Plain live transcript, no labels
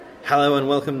Hello and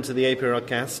welcome to the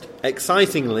Aperiodcast.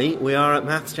 Excitingly, we are at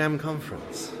MathsJam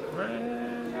conference.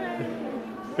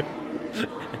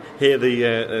 Hear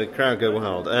the crowd go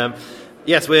wild.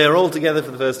 Yes, we are all together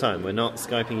for the first time. We're not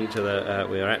Skyping each other.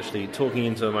 We are actually talking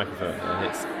into a microphone, and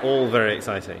it's all very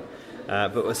exciting.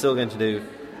 But we're still going to do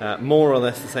more or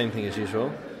less the same thing as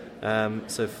usual.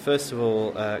 So first of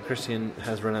all, Christian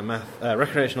has run a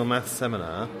recreational maths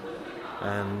seminar,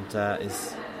 and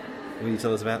will you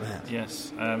tell us about that?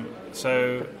 Yes. It's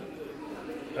a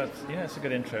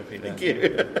good intro, Peter. Thank you.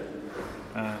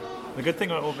 The good thing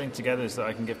about all being together is that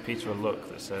I can give Peter a look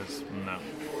that says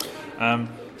no.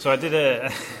 So I did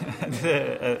a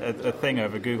thing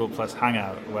over Google Plus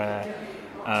Hangout where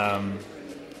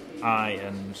I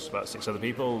and about 6 other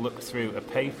people looked through a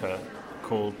paper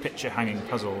called Picture Hanging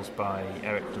Puzzles by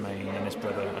Eric Domain and his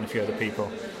brother and a few other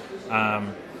people,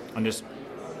 and just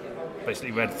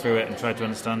basically read through it and tried to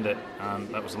understand it, and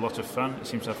that was a lot of fun. It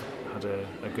seems to have had a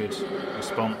good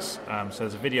response. So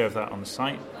there's a video of that on the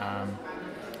site,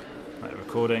 like a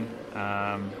recording,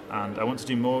 and I want to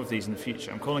do more of these in the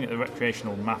future. I'm calling it the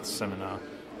Recreational Maths Seminar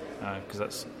because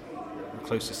that's the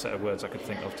closest set of words I could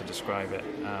think of to describe it.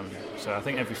 So I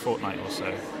think every fortnight or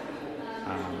so.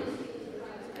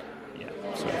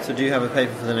 So do you have a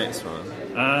paper for the next one?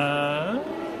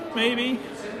 Maybe.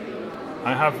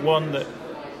 I have one that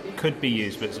could be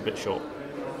used, but it's a bit short.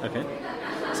 Okay.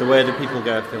 So where do people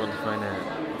go if they want to find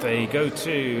out? They go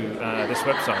to this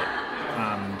website,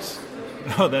 and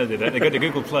they go to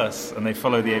Google Plus, and they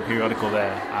follow the Aperiodical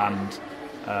there. And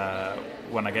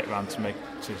when I get around to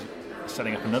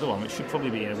setting up another one, which should probably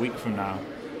be in a week from now,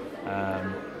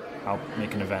 I'll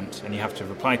make an event, and you have to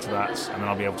reply to that, and then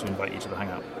I'll be able to invite you to the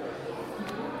Hangout.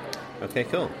 Okay,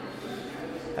 cool.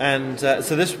 And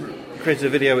so this created a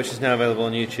video which is now available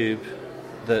on YouTube.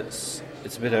 It's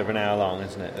a bit over an hour long,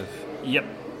 isn't it? Yep.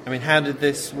 I mean, how did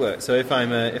this work? So if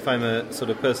I'm a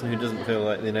sort of person who doesn't feel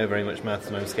like they know very much maths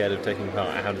and I'm scared of taking part,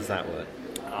 how does that work?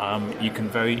 You can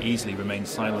very easily remain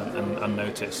silent and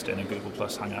unnoticed in a Google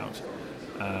Plus Hangout.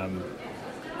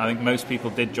 I think most people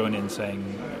did join in saying,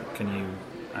 "Can you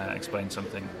explain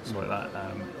something?" Something like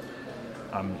that.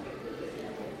 I'm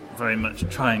very much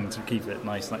trying to keep it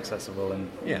nice and accessible, and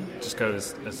just go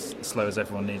as slow as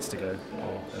everyone needs to go,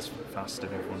 or as fast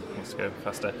if everyone wants to go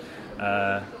faster.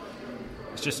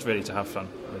 It's just really to have fun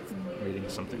with reading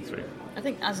something through. I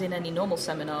think, as in any normal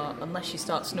seminar, unless you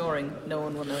start snoring, no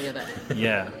one will know you're there.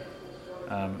 Yeah.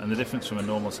 And the difference from a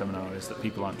normal seminar is that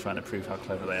people aren't trying to prove how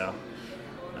clever they are.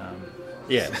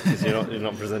 Because you're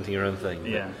not presenting your own thing.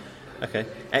 Yeah. Okay,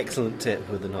 excellent tip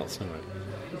with the not snoring.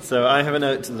 So I have a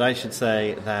note that I should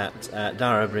say that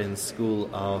Dara, Briain's School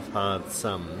of Hard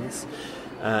Sums,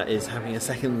 is having a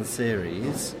second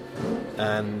series,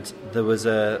 and there was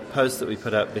a post that we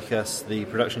put up because the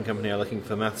production company are looking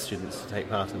for maths students to take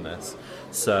part in this.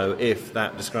 So if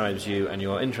that describes you and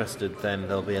you're interested, then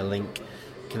there'll be a link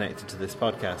connected to this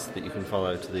podcast that you can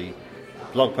follow to the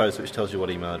blog post which tells you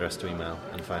what email address to email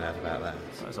and find out about that.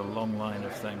 That's a long line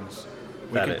of things.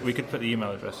 We could put the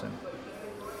email address in.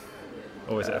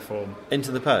 Or is it a form?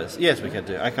 Into the post? Yes, we can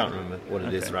do. I can't remember what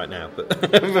it is right now, but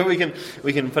but we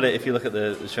can put it if you look at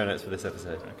the show notes for this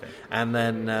episode. Okay. And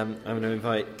then I'm going to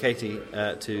invite Katie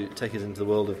to take us into the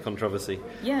world of controversy.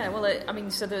 Yeah, well,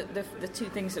 so the two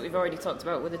things that we've already talked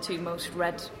about were the two most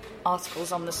read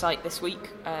articles on the site this week,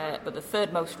 but the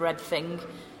third most read thing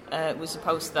was a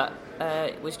post that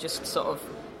was just sort of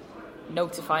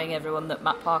notifying everyone that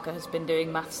Matt Parker has been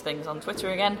doing maths things on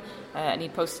Twitter again, and he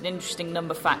posted an interesting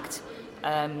number fact.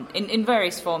 In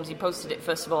various forms. He posted it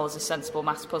first of all as a sensible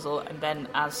maths puzzle, and then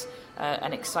as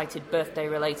an excited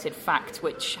birthday-related fact,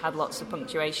 which had lots of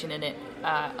punctuation in it,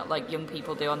 like young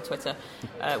people do on Twitter,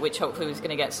 which hopefully was going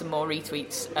to get some more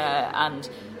retweets. And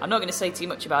I'm not going to say too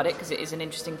much about it because it is an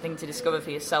interesting thing to discover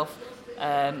for yourself.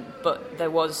 But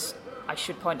there was, I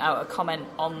should point out, a comment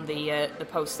on the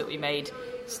post that we made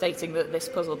stating that this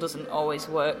puzzle doesn't always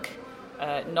work.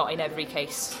 Not in every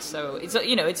case, so it's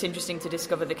interesting to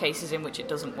discover the cases in which it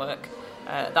doesn't work.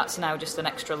 That's now just an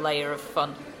extra layer of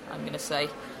fun, I'm going to say,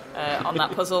 on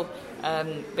that puzzle.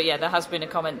 But yeah, there has been a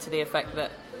comment to the effect that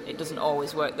it doesn't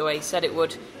always work the way he said it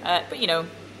would. But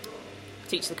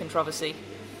teach the controversy.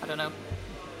 I don't know.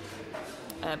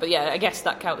 But yeah, I guess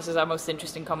that counts as our most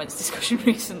interesting comments discussion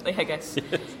recently, I guess,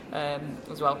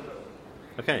 as well.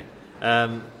 Okay.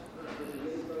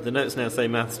 The notes now say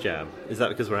MathsJam. Is that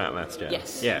because we're at MathsJam?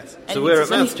 Yes. Yes. So we're at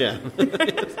MathsJam.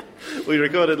 We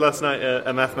recorded last night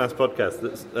a Math podcast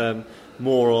that's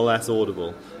more or less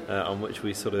audible, on which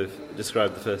we sort of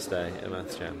described the first day at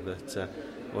MathsJam. But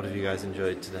what have you guys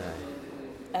enjoyed today?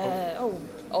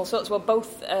 all sorts. Well,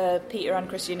 both Peter and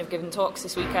Christian have given talks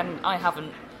this weekend. I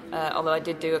haven't, although I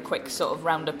did do a quick sort of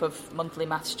roundup of monthly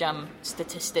MathsJam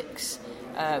statistics,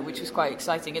 which was quite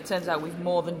exciting. It turns out we've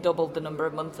more than doubled the number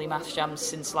of monthly MathsJams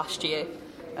since last year.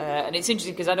 And it's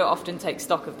interesting because I don't often take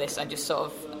stock of this. I just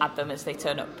sort of add them as they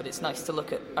turn up. But it's nice to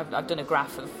look at. I've done a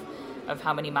graph of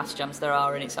how many MathsJams there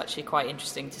are, and it's actually quite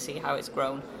interesting to see how it's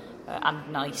grown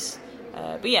and nice.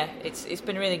 But yeah, it's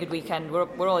been a really good weekend.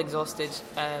 We're all exhausted.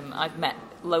 I've met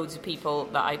loads of people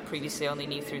that I previously only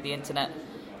knew through the internet.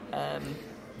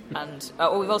 And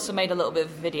we've also made a little bit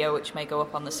of a video which may go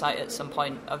up on the site at some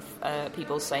point of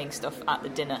people saying stuff at the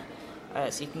dinner.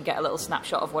 So you can get a little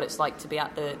snapshot of what it's like to be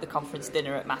at the conference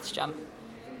dinner at MathsJam.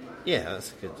 Yeah,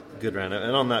 that's a good roundup.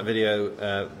 And on that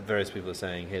video, various people are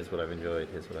saying, here's what I've enjoyed,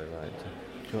 here's what I liked.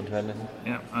 Do you want to add anything?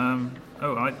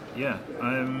 Yeah.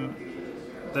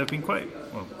 There have been quite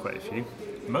a few.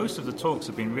 Most of the talks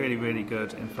have been really, really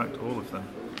good. In fact, all of them.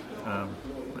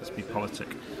 Let's be politic.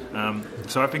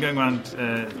 So I've been going around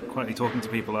quietly talking to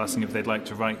people, asking if they'd like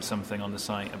to write something on the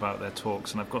site about their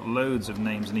talks, and I've got loads of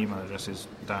names and email addresses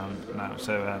down now.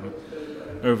 So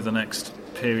over the next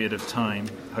period of time,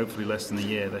 hopefully less than a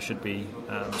year, there should be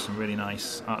some really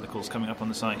nice articles coming up on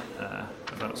the site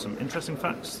about some interesting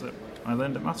facts that I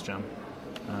learned at MathsJam.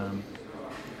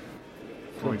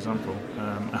 For example,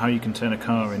 how you can turn a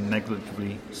car in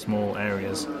negligibly small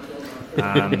areas.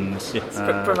 And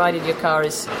provided your car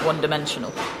is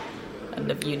one-dimensional and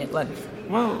of unit length.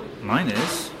 Well, mine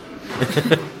is.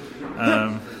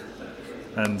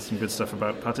 And some good stuff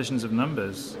about partitions of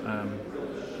numbers,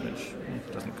 which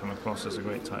doesn't come across as a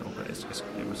great title, but it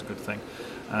was a good thing.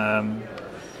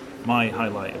 My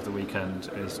highlight of the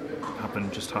weekend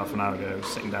happened just half an hour ago,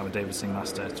 sitting down with David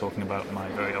Singmaster talking about my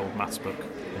very old maths book.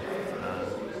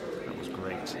 That was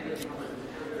great.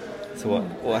 So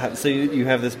what happened? So you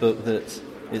have this book that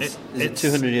is it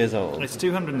 200 years old? It's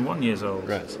 201 years old.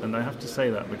 Right. And I have to say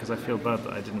that because I feel bad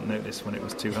that I didn't notice when it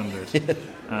was 200.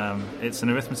 It's an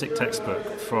arithmetic textbook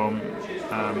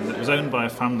that was owned by a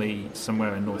family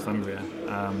somewhere in Northumbria.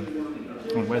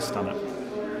 Where's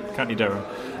Stanhope? County Durham.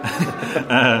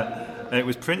 It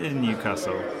was printed in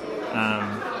Newcastle,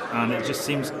 and it just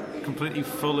seems completely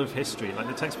full of history. Like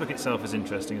the textbook itself is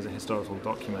interesting as a historical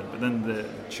document, but then the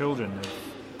children have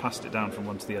passed it down from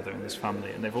one to the other in this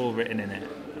family, and they've all written in it.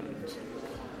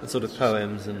 And sort of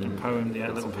poems and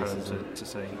little poems to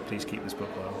say, please keep this book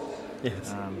well.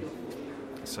 Yes.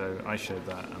 So I showed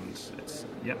that, and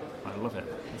I love it.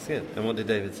 That's good. And what did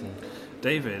David say?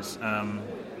 David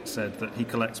said that he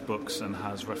collects books and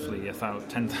has roughly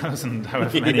 10,000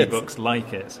 however many books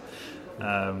like it.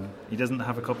 He doesn't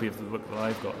have a copy of the book that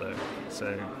I've got though,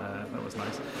 so that was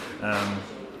nice.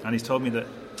 And he's told me that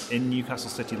in Newcastle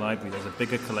City Library there's a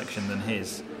bigger collection than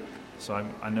his, so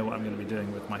I know what I'm going to be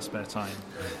doing with my spare time.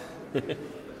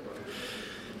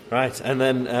 Right, and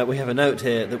then we have a note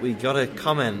here that we got a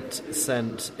comment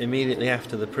sent immediately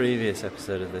after the previous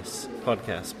episode of this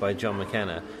podcast by John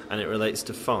McKenna, and it relates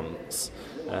to fonts.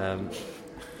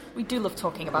 We do love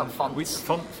talking about fonts.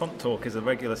 Font talk is a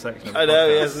regular section of the podcast. I know,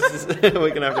 yes. We're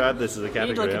going to have to add this as a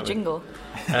category. You need like a jingle.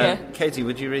 Katie,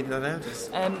 would you read that out?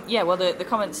 Well, the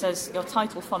comment says, your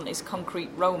title font is Concrete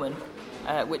Roman,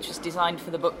 which was designed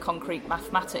for the book Concrete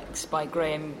Mathematics by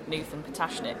Graham, Knuth and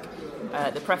Potashnik.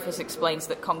 The preface explains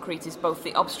that concrete is both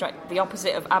the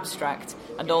opposite of abstract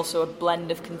and also a blend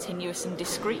of continuous and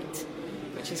discrete,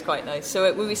 which is quite nice.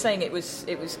 So were we saying it was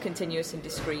continuous and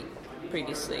discrete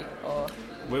previously, or...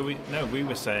 We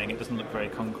were saying it doesn't look very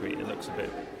concrete, it looks a bit...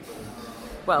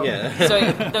 Well, so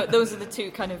those are the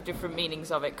two kind of different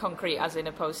meanings of it. Concrete as in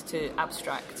opposed to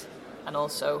abstract, and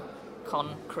also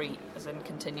concrete as in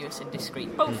continuous and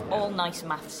discrete. Both all nice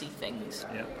mathsy things.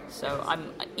 Yeah. So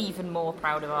I'm even more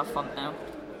proud of our font now.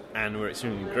 And we're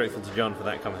extremely grateful to John for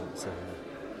that comment, so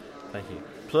thank you.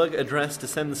 Plug address to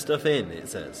send the stuff in, it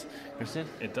says. Christian?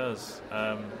 It does.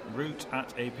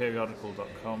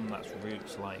 root@aperiodical.com. That's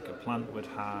root like a plant would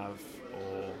have,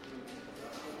 or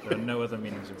there are no other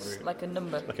meanings of root. Like a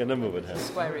number. Like a number would have.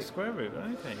 Square root. Square root,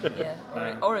 okay.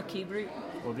 Yeah, or a cube root.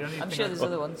 Well, I'm sure there's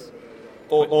other ones.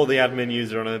 Or the admin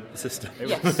user on a system.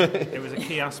 It was a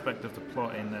key aspect of the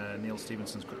plot in Neil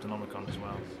Stephenson's Cryptonomicon as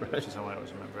well, which is how I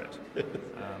always remember it.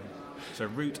 So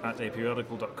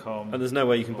root@aperiodical.com. And there's no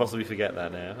way you can possibly forget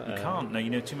that now. You can't. No,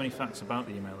 you know too many facts about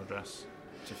the email address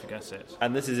to forget it.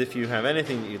 And this is if you have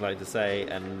anything that you'd like to say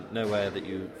and nowhere that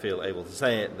you feel able to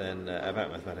say it, then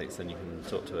about mathematics, then you can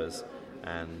talk to us,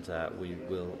 and we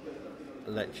will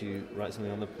let you write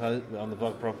something on the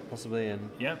blog possibly. And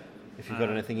if you've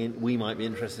got anything we might be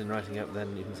interested in writing up,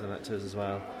 then you can send that to us as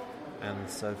well. and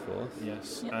so forth.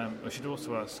 Yes. Yep. I should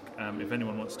also ask if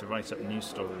anyone wants to write up news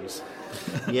stories.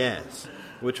 Yes.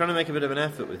 We're trying to make a bit of an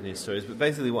effort with news stories, but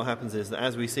basically what happens is that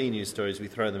as we see news stories, we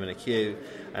throw them in a queue,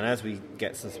 and as we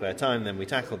get some spare time, then we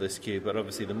tackle this queue, but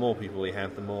obviously the more people we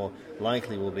have, the more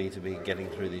likely we'll be to be getting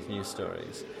through these news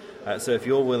stories. So if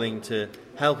you're willing to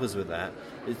help us with that,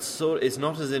 it's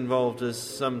not as involved as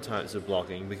some types of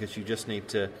blogging, because you just need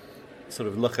to sort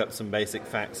of look up some basic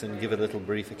facts and give a little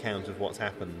brief account of what's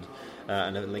happened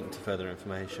and a link to further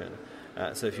information.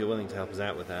 So if you're willing to help us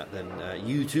out with that, then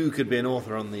you too could be an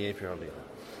author on the Aperiodical.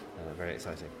 Very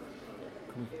exciting.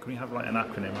 Can we have like an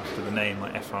acronym after the name,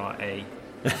 like FRA?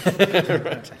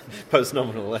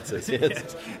 Post-nominal letters,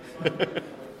 yes.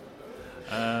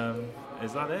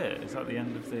 Is that it? Is that the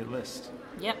end of the list?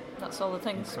 Yep, that's all the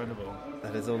things. Incredible.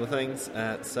 That is all the things.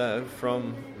 So,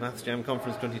 from MathsJam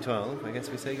Conference 2012, I guess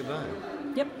we say goodbye.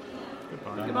 Yep.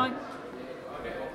 Goodbye. Goodbye.